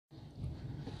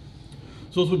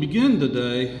So as we begin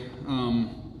today,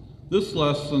 this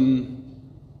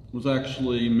lesson was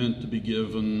actually meant to be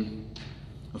given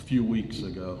a few weeks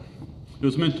ago. It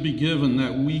was meant to be given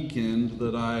that weekend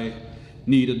that I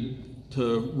needed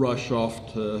to rush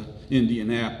off to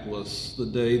Indianapolis, the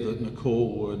day that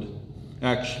Nicole would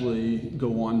actually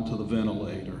go on to the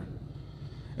ventilator.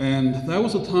 And that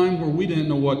was a time where we didn't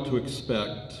know what to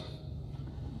expect.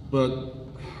 But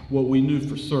what we knew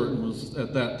for certain was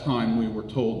at that time we were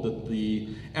told that the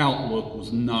outlook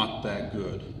was not that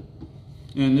good.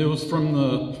 And it was from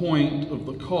the point of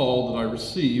the call that I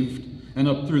received and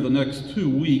up through the next 2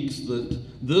 weeks that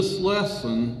this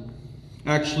lesson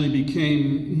actually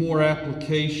became more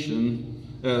application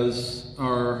as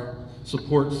our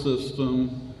support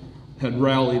system had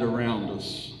rallied around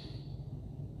us.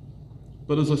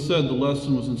 But as I said, the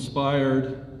lesson was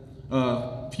inspired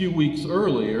a few weeks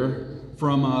earlier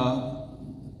from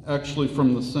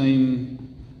the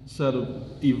same set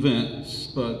of events.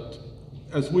 But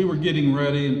as we were getting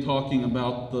ready and talking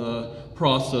about the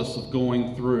process of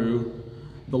going through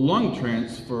the lung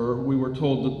transfer, we were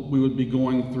told that we would be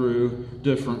going through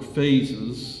different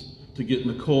phases to get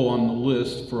Nicole on the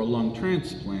list for a lung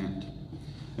transplant.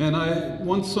 And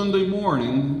one Sunday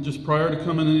morning, just prior to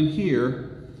coming in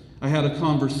here, I had a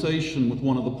conversation with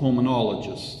one of the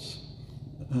pulmonologists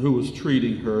who was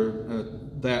treating her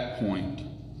at that point.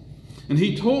 And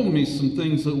he told me some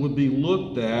things that would be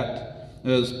looked at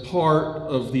as part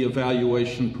of the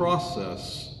evaluation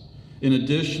process. In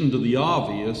addition to the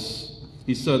obvious,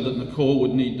 he said that Nicole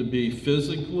would need to be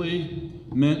physically,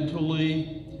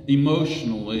 mentally,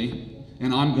 emotionally,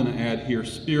 and I'm going to add here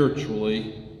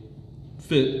spiritually,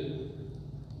 fit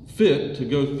to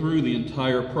go through the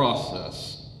entire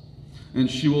process. And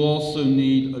she will also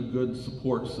need a good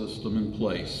support system in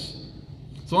place.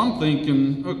 So I'm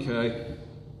thinking, okay,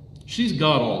 she's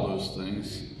got all those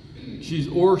things. She's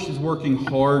working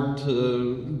hard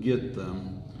to get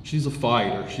them. She's a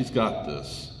fighter. She's got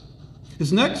this.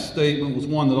 His next statement was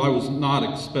one that I was not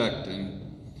expecting.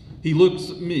 He looks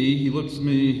at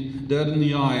me dead in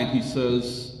the eye, and he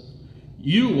says,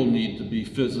 "You will need to be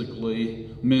physically,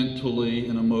 mentally,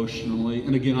 and emotionally,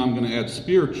 and again, I'm going to add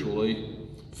spiritually,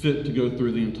 fit to go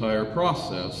through the entire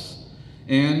process.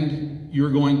 And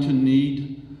you're going to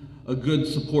need a good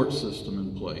support system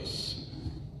in place."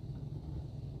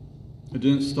 It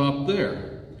didn't stop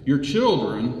there. Your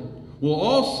children will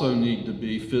also need to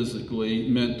be physically,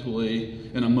 mentally,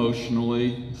 and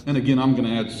emotionally, and again, I'm going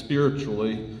to add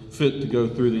spiritually, fit to go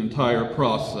through the entire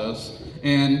process,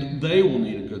 and they will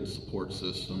need a good support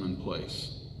system in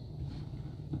place.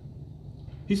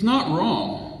 He's not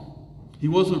wrong. He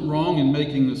wasn't wrong in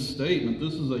making this statement.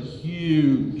 This is a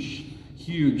huge,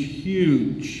 huge,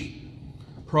 huge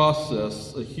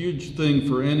process, a huge thing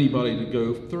for anybody to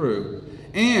go through.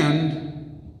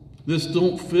 And this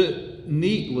don't fit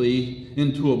neatly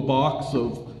into a box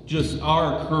of just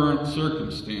our current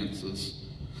circumstances.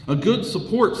 A good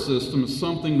support system is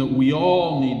something that we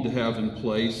all need to have in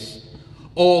place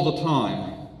all the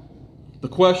time. The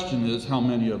question is, how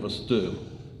many of us do?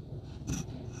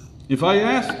 If I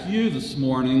asked you this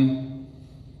morning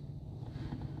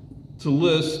to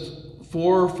list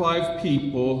 4 or 5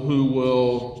 people who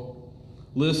will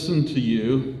listen to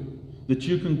you, that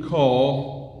you can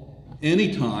call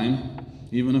anytime,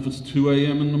 even if it's 2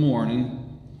 a.m. in the morning,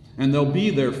 and they'll be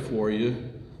there for you,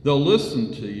 they'll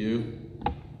listen to you,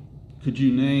 could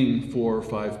you name 4 or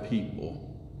 5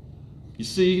 people? You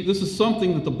see, this is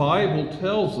something that the Bible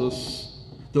tells us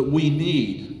that we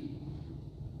need.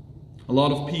 A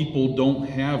lot of people don't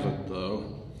have it, though,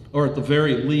 or at the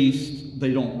very least,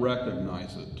 they don't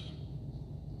recognize it.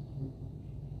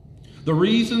 The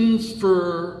reasons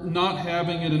for not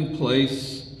having it in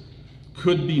place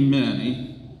could be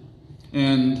many,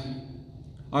 and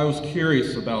I was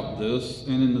curious about this,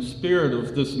 and in the spirit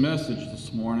of this message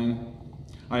this morning,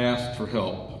 I asked for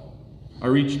help. I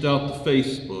reached out to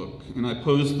Facebook, and I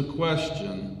posed the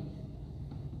question.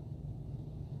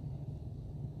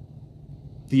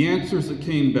 The answers that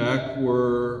came back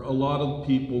were, a lot of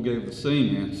people gave the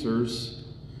same answers,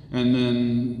 and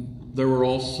then there were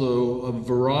also a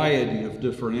variety of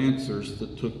different answers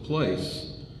that took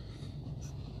place.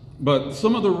 But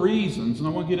some of the reasons, and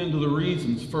I want to get into the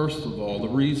reasons first of all, the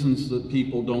reasons that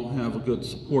people don't have a good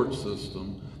support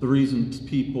system, the reasons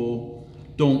people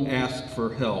don't ask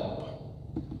for help.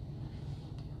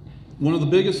 One of the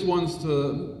biggest ones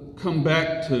to come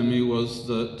back to me was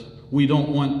that we don't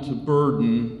want to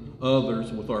burden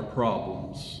others with our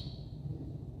problems.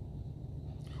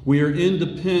 We are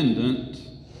independent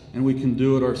and we can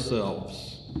do it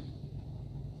ourselves.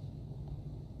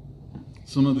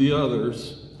 Some of the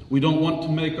others, We don't want to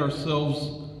make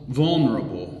ourselves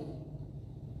vulnerable.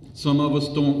 Some of us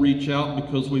don't reach out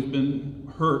because we've been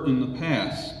hurt in the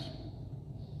past.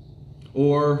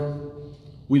 Or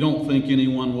we don't think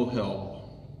anyone will help.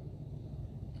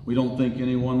 We don't think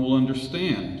anyone will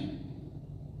understand.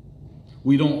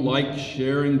 We don't like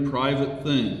sharing private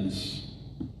things.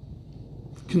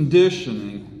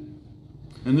 Conditioning.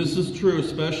 And this is true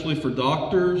especially for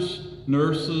doctors,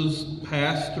 nurses,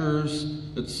 pastors,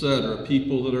 etc.,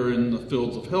 people that are in the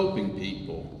fields of helping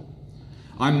people.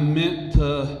 I'm meant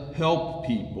to help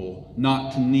people,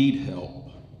 not to need help.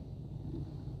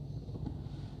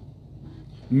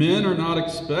 Men are not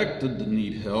expected to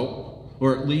need help,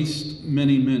 or at least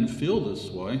many men feel this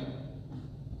way.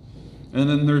 And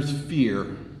then there's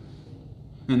fear.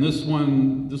 And this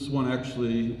one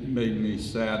actually made me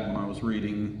sad when I was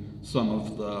reading some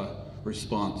of the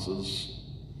responses.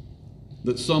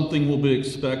 That something will be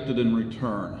expected in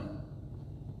return.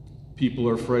 People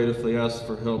are afraid if they ask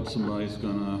for help, somebody's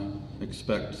going to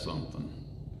expect something.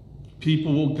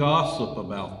 People will gossip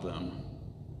about them.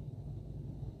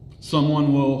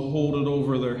 Someone will hold it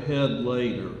over their head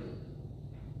later.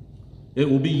 It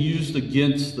will be used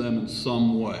against them in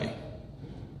some way.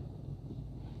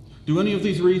 Do any of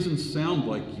these reasons sound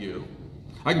like you?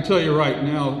 I can tell you right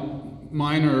now,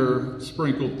 mine are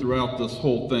sprinkled throughout this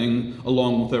whole thing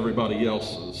along with everybody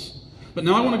else's. But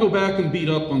now I want to go back and beat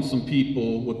up on some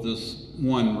people with this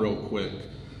one real quick.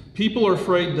 People are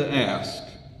afraid to ask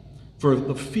for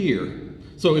the fear.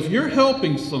 So if you're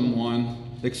helping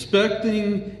someone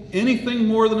expecting anything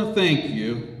more than a thank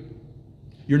you,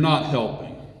 you're not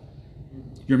helping.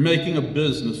 You're making a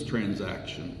business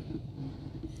transaction.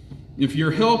 If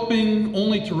you're helping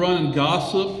only to run and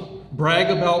gossip, brag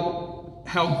about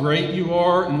how great you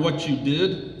are and what you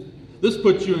did, this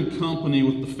puts you in company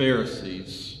with the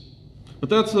Pharisees. But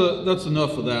that's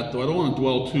enough of that, though. I don't want to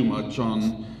dwell too much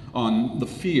on the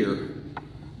fear.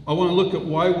 I want to look at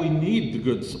why we need the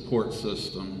good support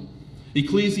system.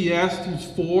 Ecclesiastes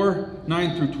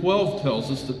 4:9-12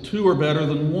 tells us that two are better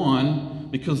than one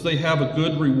because they have a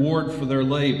good reward for their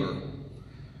labor.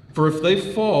 For if they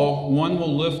fall, one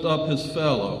will lift up his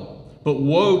fellow. But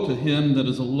woe to him that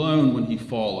is alone when he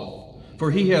falleth, for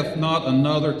he hath not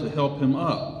another to help him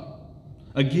up.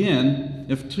 Again,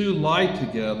 if two lie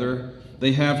together,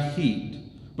 they have heat.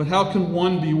 But how can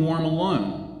one be warm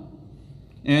alone?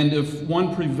 And if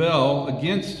one prevail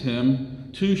against him,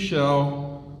 two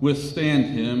shall withstand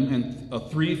him, and a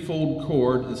threefold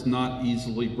cord is not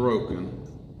easily broken.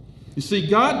 You see,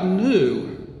 God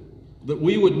knew that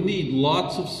we would need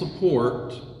lots of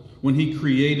support when he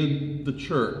created the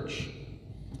church,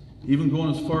 even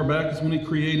going as far back as when he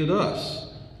created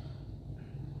us.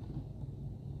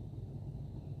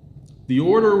 The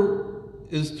order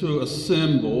is to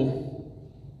assemble,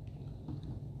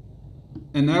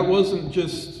 and that wasn't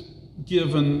just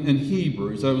given in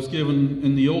Hebrews, that was given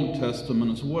in the Old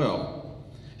Testament as well.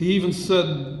 He even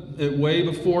said it way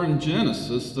before in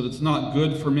Genesis that it's not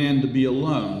good for man to be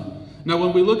alone. Now,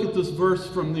 when we look at this verse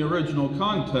from the original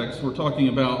context, we're talking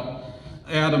about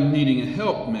Adam needing a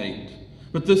helpmate.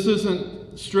 But this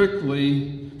isn't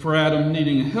strictly for Adam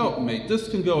needing a helpmate. This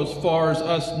can go as far as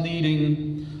us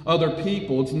needing other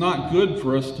people. It's not good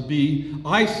for us to be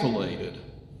isolated.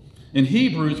 In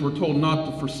Hebrews, we're told not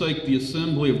to forsake the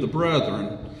assembly of the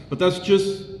brethren. But that's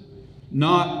just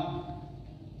not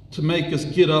to make us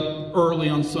get up early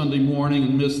on Sunday morning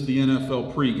and miss the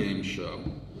NFL pregame show.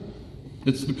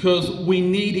 It's because we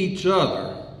need each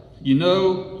other. You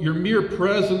know, your mere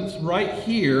presence right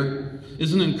here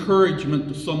is an encouragement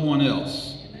to someone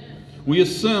else. We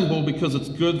assemble because it's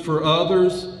good for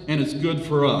others and it's good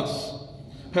for us.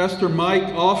 Pastor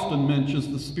Mike often mentions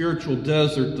the spiritual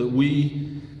desert that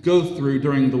we go through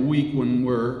during the week when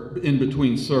we're in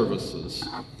between services.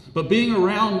 But being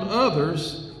around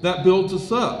others, that builds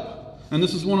us up. And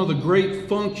this is one of the great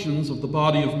functions of the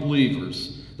body of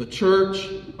believers. The church,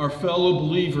 our fellow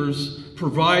believers,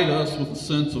 provide us with a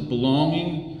sense of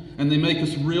belonging, and they make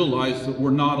us realize that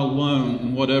we're not alone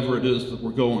in whatever it is that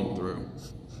we're going through.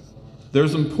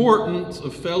 There's importance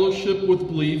of fellowship with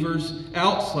believers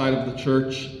outside of the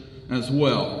church as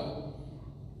well.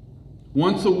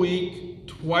 Once a week,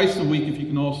 twice a week, if you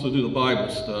can also do the Bible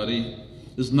study,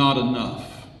 is not enough.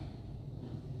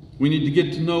 We need to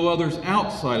get to know others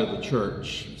outside of the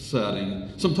church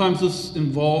setting. Sometimes this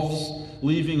involves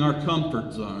leaving our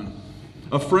comfort zone.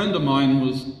 A friend of mine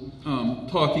was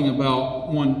talking about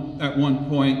at one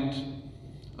point,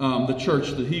 the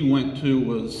church that he went to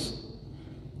was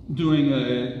doing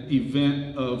an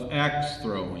event of axe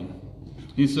throwing.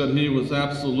 He said he was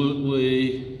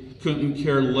absolutely couldn't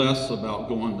care less about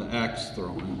going to axe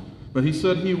throwing. But he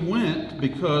said he went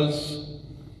because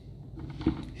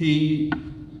he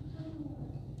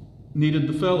needed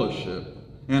the fellowship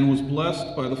and was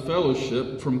blessed by the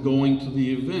fellowship from going to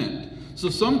the event. So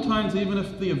sometimes even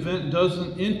if the event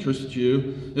doesn't interest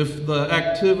you, if the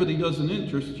activity doesn't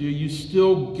interest you, you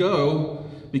still go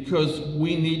because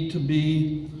we need to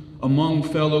be among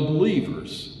fellow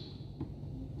believers.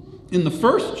 In the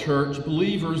first church,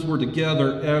 believers were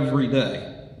together every day.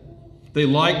 They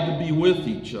liked to be with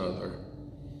each other.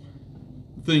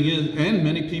 The thing is, and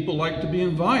many people like to be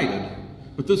invited,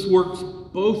 but this works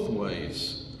both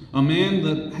ways. A man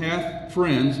that hath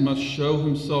friends must show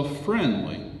himself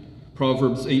friendly.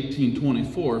 Proverbs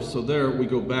 18:24. So there we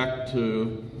go back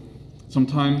to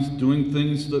sometimes doing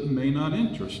things that may not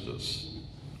interest us.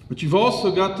 But you've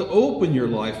also got to open your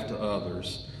life to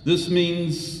others. This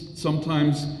means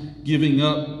sometimes giving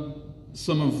up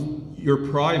some of your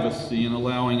privacy and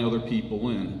allowing other people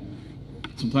in.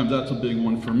 Sometimes that's a big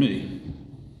one for me.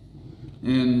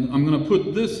 And I'm going to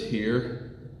put this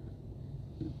here.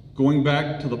 Going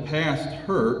back to the past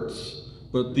hurts,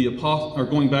 but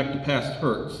going back to past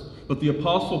hurts. But the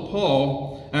Apostle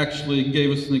Paul actually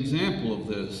gave us an example of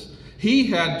this. He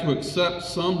had to accept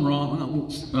someone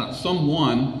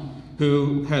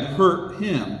who had hurt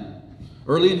him.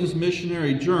 Early in his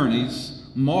missionary journeys,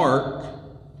 Mark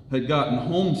had gotten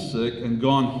homesick and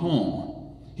gone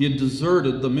home. He had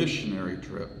deserted the missionary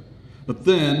trip. But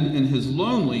then, in his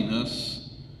loneliness,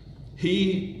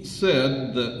 he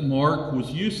said that Mark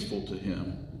was useful to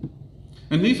him.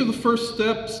 And these are the first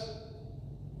steps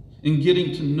in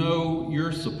getting to know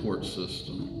your support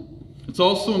system. It's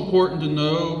also important to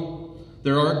know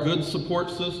there are good support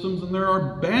systems and there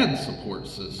are bad support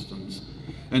systems.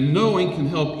 And knowing can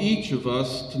help each of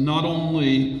us to not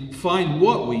only find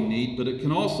what we need, but it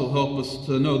can also help us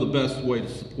to know the best way to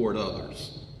support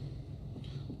others.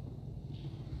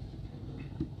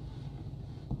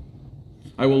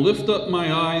 I will lift up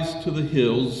my eyes to the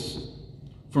hills.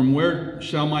 From where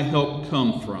shall my help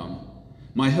come from?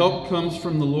 My help comes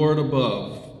from the Lord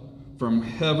above, from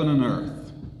heaven and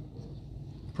earth.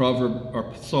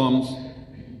 Psalms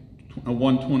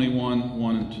 121,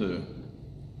 1 and 2.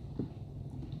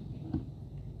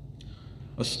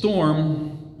 A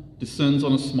storm descends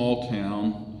on a small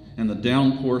town, and the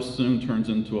downpour soon turns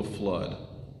into a flood.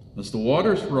 As the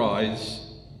waters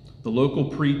rise, the local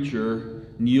preacher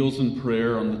kneels in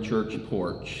prayer on the church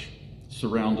porch,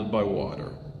 surrounded by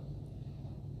water.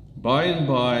 By and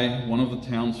by, one of the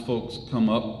townsfolk come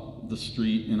up the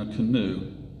street in a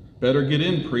canoe. Better get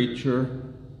in,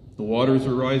 preacher. The waters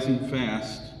are rising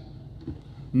fast.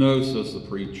 No, says the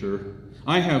preacher.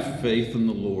 I have faith in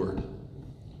the Lord.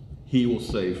 He will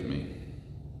save me.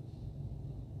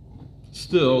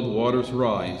 Still, the waters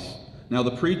rise. Now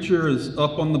the preacher is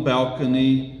up on the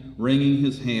balcony, wringing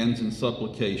his hands in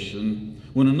supplication,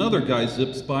 when another guy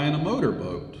zips by in a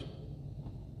motorboat.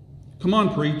 Come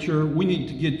on, preacher, we need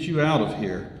to get you out of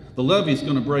here. The levee's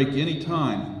going to break any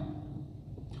time.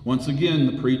 Once again,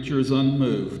 the preacher is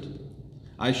unmoved.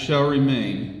 I shall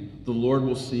remain. The Lord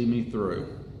will see me through.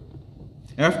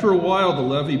 After a while, the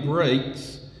levee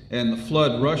breaks, and the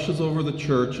flood rushes over the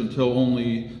church until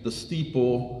only the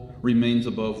steeple remains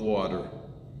above water.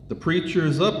 The preacher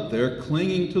is up there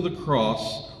clinging to the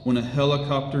cross when a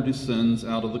helicopter descends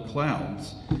out of the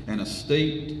clouds, and a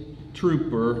state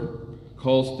trooper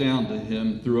calls down to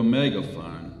him through a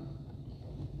megaphone.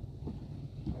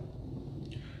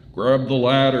 Grab the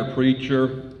ladder,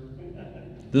 preacher.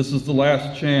 This is the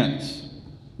last chance.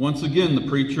 Once again, the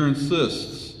preacher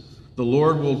insists, the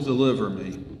Lord will deliver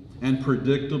me. And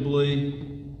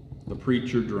predictably, the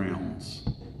preacher drowns.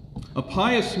 A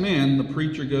pious man, the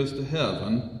preacher goes to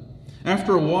heaven.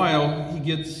 After a while, he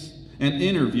gets an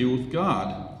interview with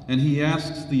God, and he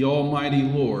asks the Almighty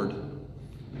Lord,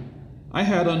 I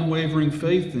had unwavering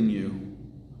faith in you.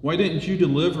 Why didn't you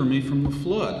deliver me from the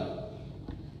flood?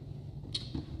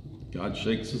 God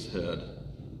shakes his head.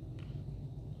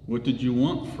 What did you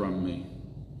want from me?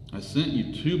 I sent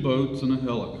you 2 boats and a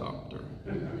helicopter.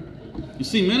 You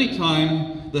see, many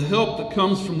times the help that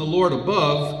comes from the Lord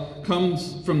above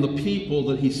comes from the people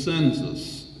that he sends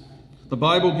us. The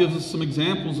Bible gives us some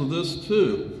examples of this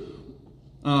too.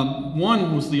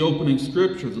 One was the opening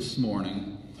scripture this morning.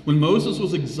 When Moses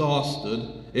was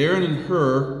exhausted, Aaron and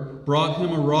Hur brought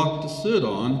him a rock to sit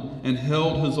on and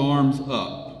held his arms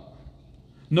up.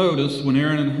 Notice when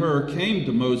Aaron and Hur came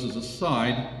to Moses'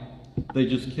 side, they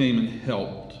just came and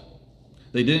helped.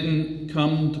 They didn't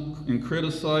come and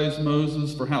criticize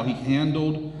Moses for how he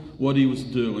handled what he was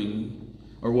doing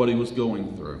or what he was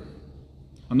going through.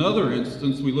 Another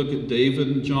instance, we look at David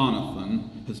and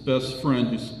Jonathan, his best friend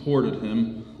who supported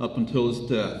him up until his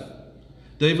death.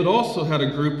 David also had a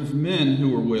group of men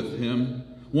who were with him.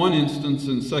 One instance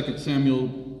in 2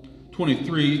 Samuel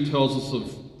 23 tells us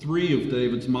of 3 of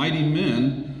David's mighty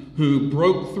men who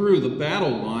broke through the battle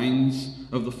lines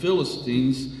of the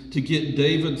Philistines to get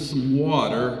David some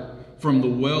water from the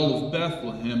well of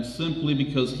Bethlehem simply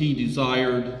because he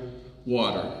desired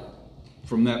water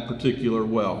from that particular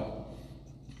well.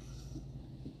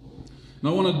 And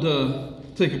I wanted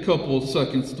to take a couple of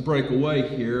seconds to break away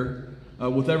here.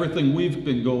 With everything we've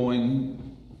been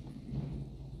going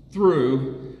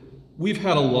through, we've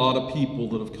had a lot of people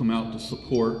that have come out to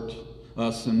support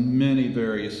us in many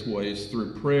various ways,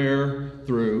 through prayer,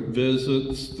 through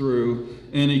visits, through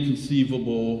any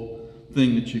conceivable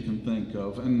thing that you can think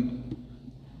of. And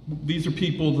these are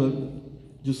people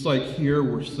that, just like here,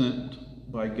 were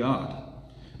sent by God.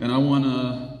 And I want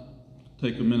to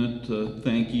take a minute to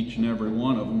thank each and every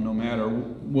one of them. No matter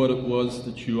what it was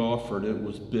that you offered, it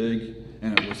was big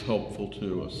and it was helpful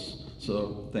to us.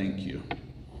 So thank you.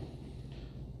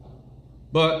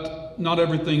 But not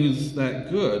everything is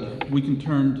that good. We can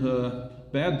turn to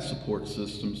bad support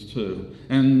systems too.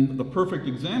 And the perfect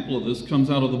example of this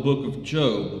comes out of the book of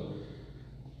Job.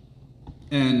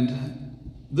 And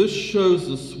this shows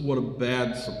us what a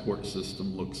bad support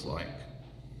system looks like.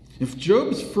 If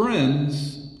Job's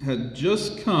friends had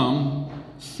just come,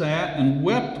 sat, and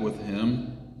wept with him,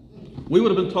 we would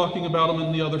have been talking about them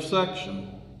in the other section.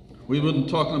 We would have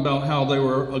been talking about how they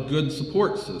were a good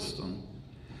support system.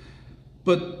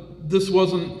 But this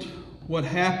wasn't what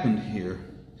happened here.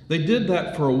 They did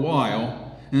that for a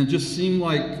while, and it just seemed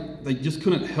like they just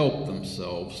couldn't help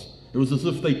themselves. It was as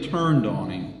if they turned on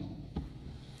him.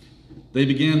 They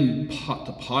began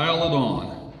to pile it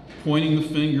on, pointing the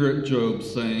finger at Job,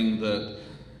 saying that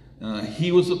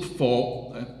he was at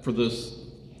fault for this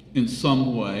in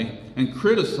some way, and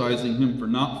criticizing him for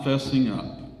not fessing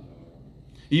up.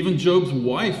 Even Job's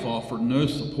wife offered no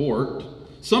support.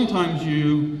 Sometimes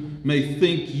you may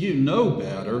think you know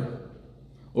better,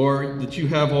 or that you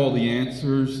have all the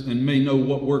answers and may know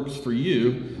what works for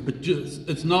you, but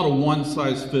it's not a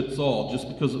one-size-fits-all. Just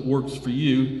because it works for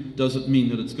you doesn't mean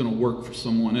that it's going to work for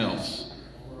someone else.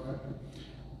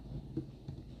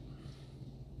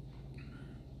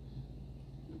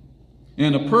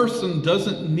 And a person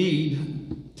doesn't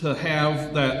need to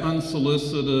have that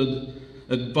unsolicited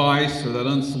advice or that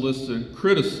unsolicited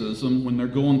criticism when they're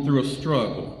going through a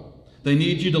struggle. They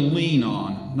need you to lean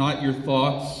on, not your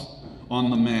thoughts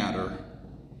on the matter,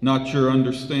 not your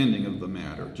understanding of the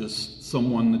matter, just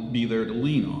someone to be there to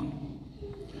lean on.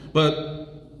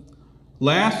 But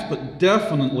last but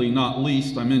definitely not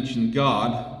least, I mentioned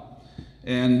God.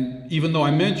 And even though I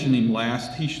mention him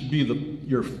last, he should be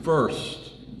the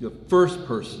first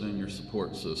person in your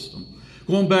support system.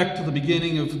 Going back to the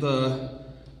beginning of the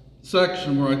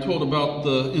section where I told about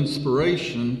the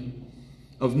inspiration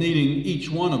of each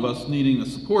one of us needing a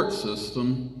support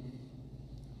system,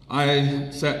 I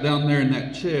sat down there in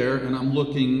that chair and I'm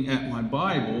looking at my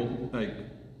Bible like,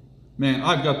 man,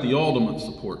 I've got the ultimate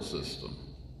support system.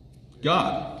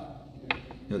 God.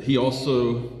 That he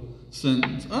also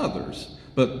sends others.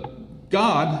 But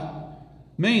God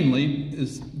mainly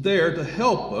is there to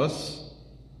help us,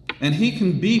 and he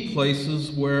can be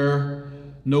places where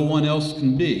no one else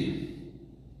can be.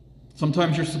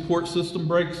 Sometimes your support system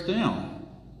breaks down.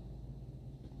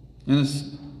 And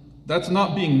that's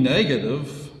not being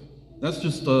negative. That's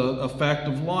just a fact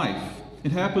of life.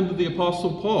 It happened to the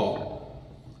Apostle Paul.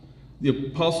 The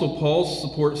Apostle Paul's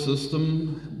support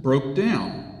system broke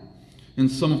down. In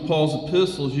some of Paul's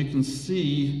epistles, you can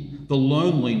see the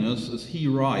loneliness as he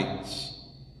writes.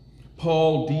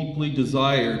 Paul deeply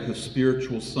desired his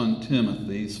spiritual son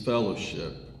Timothy's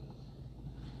fellowship.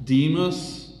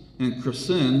 Demas and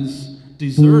Crescens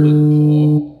deserted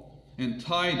Paul, and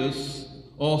Titus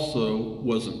also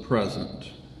wasn't present.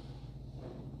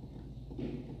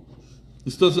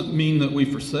 This doesn't mean that we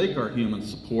forsake our human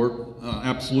support.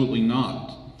 Absolutely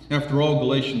not. After all,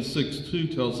 Galatians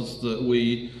 6:2 tells us that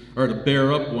we are to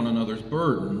bear up one another's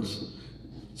burdens.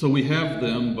 So we have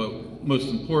them, but most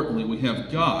importantly, we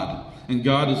have God. And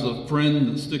God is a friend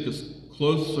that sticks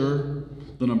closer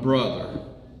than a brother.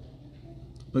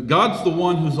 But God's the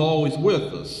one who's always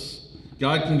with us.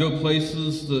 God can go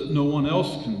places that no one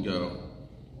else can go.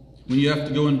 When you have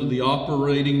to go into the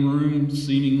operating room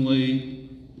seemingly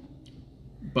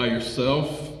by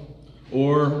yourself,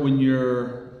 or when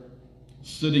you're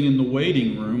sitting in the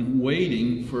waiting room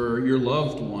waiting for your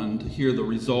loved one to hear the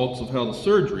results of how the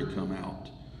surgery come out.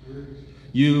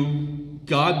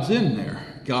 God's in there.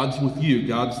 God's with you.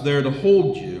 God's there to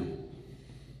hold you.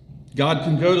 God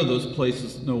can go to those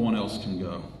places that no one else can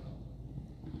go.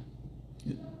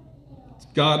 It's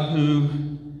God who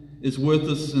is with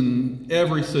us in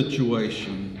every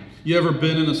situation. You ever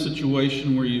been in a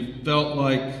situation where you felt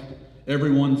like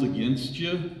everyone's against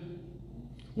you?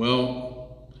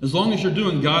 Well, as long as you're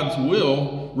doing God's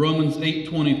will, Romans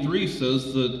 8:23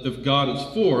 says that if God is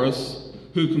for us,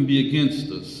 who can be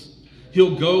against us?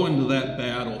 He'll go into that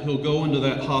battle. He'll go into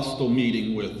that hostile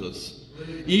meeting with us.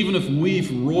 Even if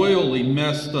we've royally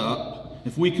messed up,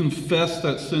 if we confess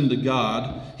that sin to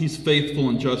God, He's faithful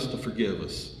and just to forgive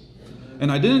us.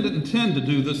 And I didn't intend to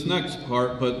do this next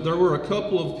part, but there were a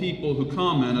couple of people who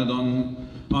commented on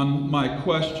my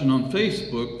question on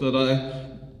Facebook that I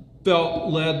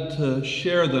felt led to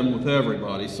share them with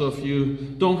everybody. So if you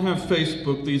don't have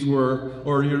Facebook,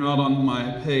 or you're not on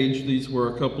my page, these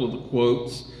were a couple of the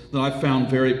quotes that I found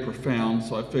very profound,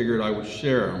 so I figured I would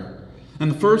share them.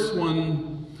 And the first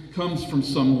one comes from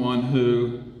someone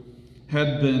who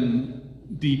had been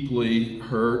deeply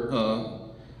hurt,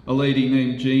 a lady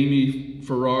named Jamie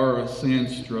Ferrara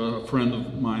Sandstra, a friend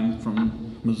of mine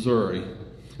from Missouri.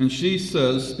 And she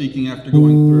says, speaking after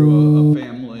going through a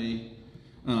family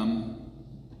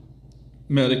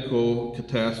medical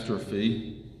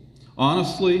catastrophe,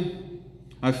 honestly,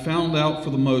 I found out for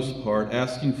the most part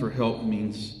asking for help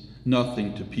means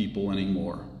nothing to people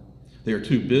anymore. They are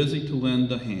too busy to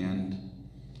lend a hand,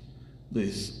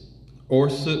 or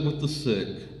sit with the sick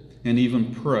and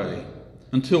even pray.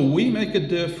 Until we make a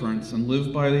difference and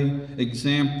live by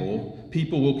example,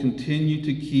 people will continue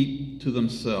to keep to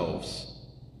themselves.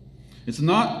 It's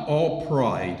not all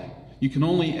pride. You can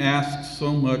only ask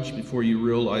so much before you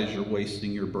realize you're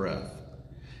wasting your breath.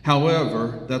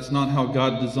 However, that's not how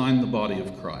God designed the body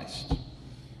of Christ.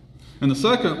 And the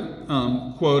second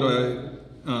quote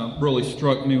really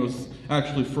struck me was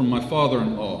actually from my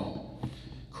father-in-law,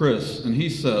 Chris. And he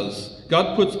says,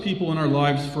 God puts people in our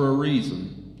lives for a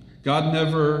reason. God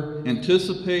never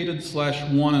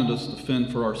anticipated/wanted us to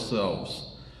fend for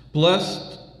ourselves.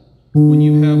 Blessed when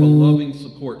you have a loving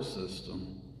support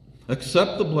system.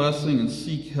 Accept the blessing and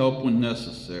seek help when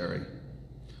necessary.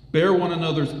 Bear one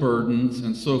another's burdens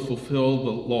and so fulfill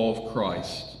the law of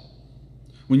Christ.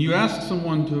 When you ask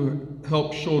someone to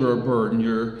help shoulder a burden,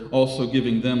 you're also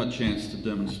giving them a chance to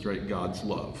demonstrate God's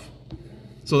love.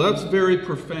 So that's very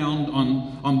profound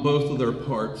on both of their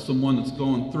parts. Someone that's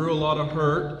going through a lot of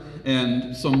hurt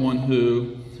and someone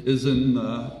who is in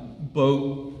the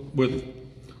boat with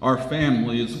our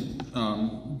family is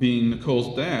being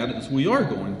Nicole's dad, as we are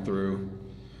going through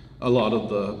a lot of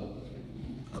the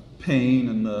pain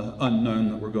and the unknown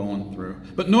that we're going through.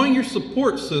 But knowing your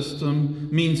support system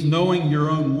means knowing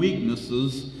your own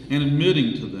weaknesses and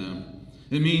admitting to them.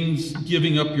 It means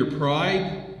giving up your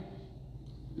pride,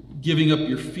 giving up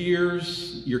your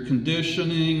fears, your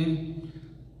conditioning,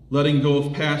 letting go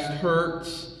of past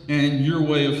hurts, and your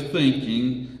way of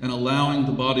thinking, and allowing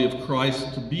the body of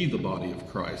Christ to be the body of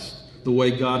Christ, the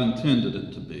way God intended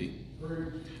it to be.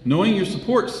 Knowing your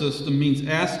support system means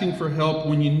asking for help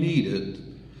when you need it.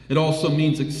 It also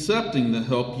means accepting the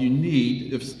help you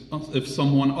need if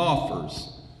someone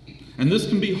offers. And this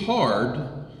can be hard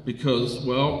because,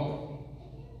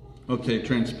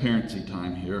 transparency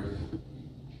time here.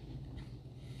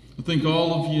 I think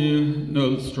all of you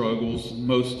know the struggles,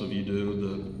 most of you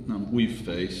do, that we've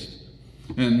faced.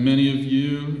 And many of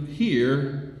you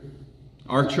here,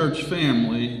 our church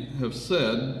family, have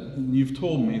said, and you've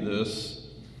told me this,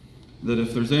 that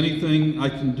if there's anything I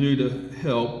can do to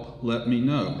help, let me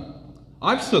know.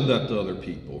 I've said that to other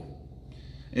people.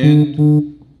 And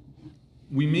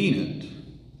we mean it.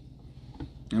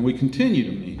 And we continue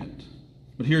to mean it.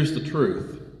 But here's the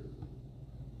truth.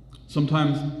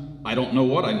 Sometimes I don't know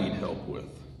what I need help with.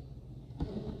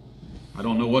 I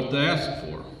don't know what to ask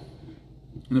for.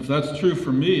 And if that's true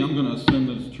for me, I'm going to assume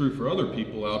that it's true for other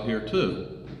people out here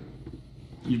too.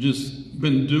 You've just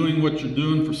been doing what you're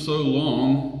doing for so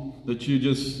long that you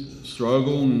just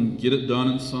struggle and get it done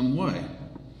in some way.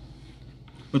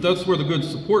 But that's where the good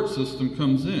support system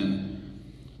comes in.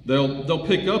 They'll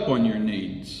pick up on your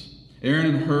needs. Aaron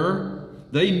and Hur,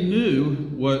 they knew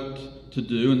what to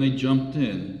do and they jumped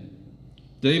in.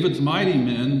 David's mighty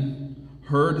men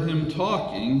heard him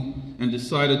talking and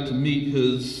decided to meet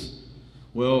his,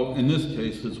 in this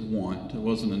case, his want. It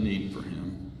wasn't a need for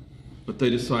him. But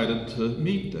they decided to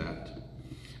meet that.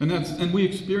 And we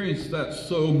experienced that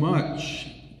so much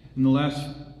in the last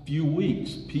few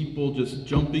weeks. People just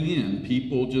jumping in.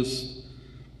 People just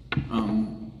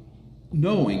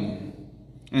knowing.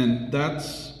 And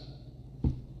that's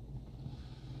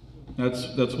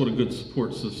what a good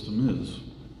support system is.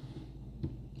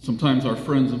 Sometimes our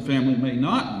friends and family may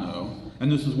not know,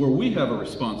 and this is where we have a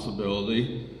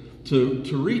responsibility to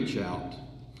reach out.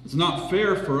 It's not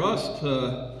fair for us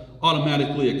to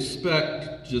automatically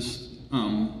expect just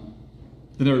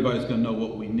that everybody's going to know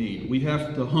what we need. We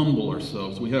have to humble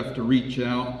ourselves. We have to reach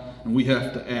out, and we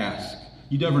have to ask.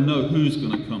 You never know who's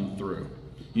going to come through.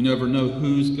 You never know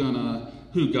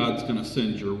who God's going to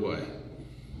send your way.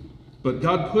 But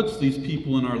God puts these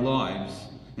people in our lives,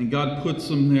 and God puts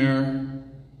them there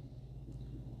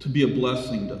to be a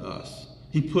blessing to us.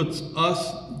 He puts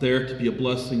us there to be a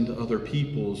blessing to other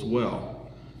people as well.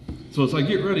 So as I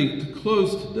get ready to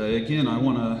close today, again, I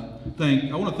want to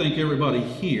thank everybody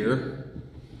here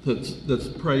that's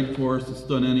prayed for us, that's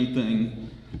done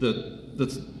anything,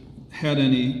 that's had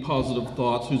any positive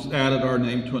thoughts, who's added our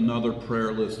name to another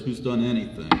prayer list, who's done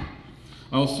anything.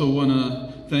 I also want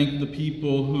to thank the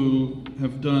people who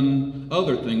have done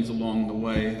other things along the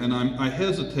way, and I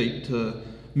hesitate to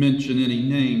mention any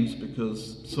names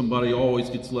because somebody always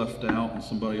gets left out and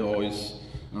somebody always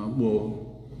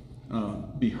will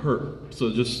be hurt.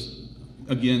 So just,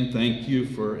 again, thank you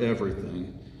for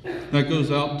everything. That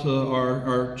goes out to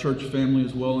our church family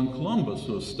as well in Columbus,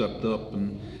 who has stepped up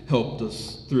and helped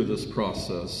us through this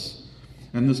process.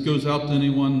 And this goes out to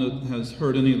anyone that has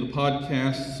heard any of the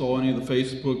podcasts, saw any of the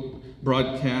Facebook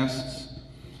broadcasts.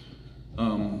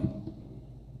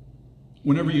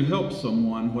 Whenever you help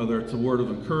someone, whether it's a word of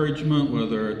encouragement,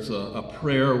 whether it's a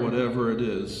prayer, whatever it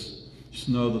is, just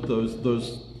know that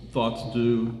those thoughts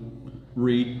do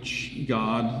reach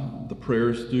God, the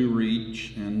prayers do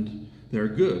reach, and they're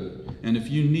good. And if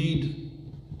you need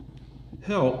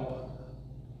help,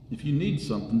 if you need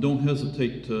something, don't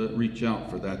hesitate to reach out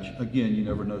for that. Again, you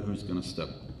never know who's going to step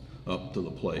up to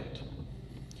the plate.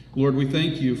 Lord, we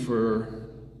thank you for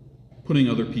putting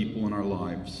other people in our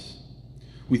lives.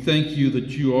 We thank you that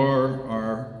you are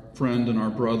our friend and our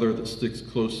brother that sticks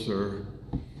closer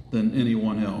than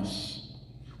anyone else.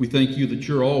 We thank you that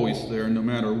you're always there, no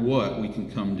matter what, we can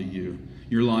come to you.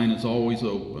 Your line is always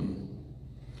open.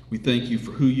 We thank you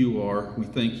for who you are. We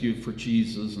thank you for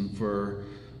Jesus and for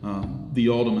the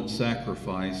ultimate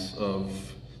sacrifice of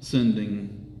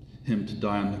sending him to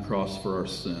die on the cross for our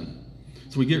sin.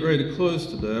 So we get ready to close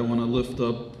today. I want to lift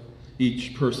up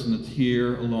each person that's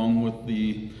here, along with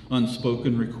the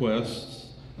unspoken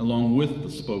requests, along with the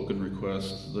spoken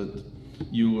requests, that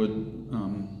you would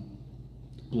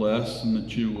bless and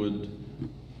that you would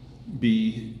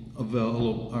be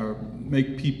available, or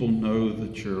make people know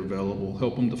that you're available.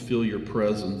 Help them to feel your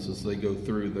presence as they go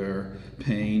through their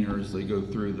pain or as they go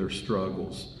through their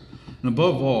struggles. And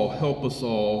above all, help us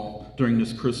all during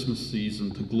this Christmas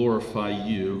season to glorify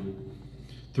you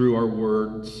through our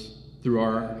words, through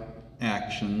our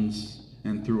actions,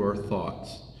 and through our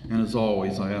thoughts. And as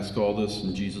always, I ask all this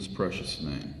in Jesus' precious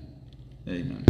name. Amen.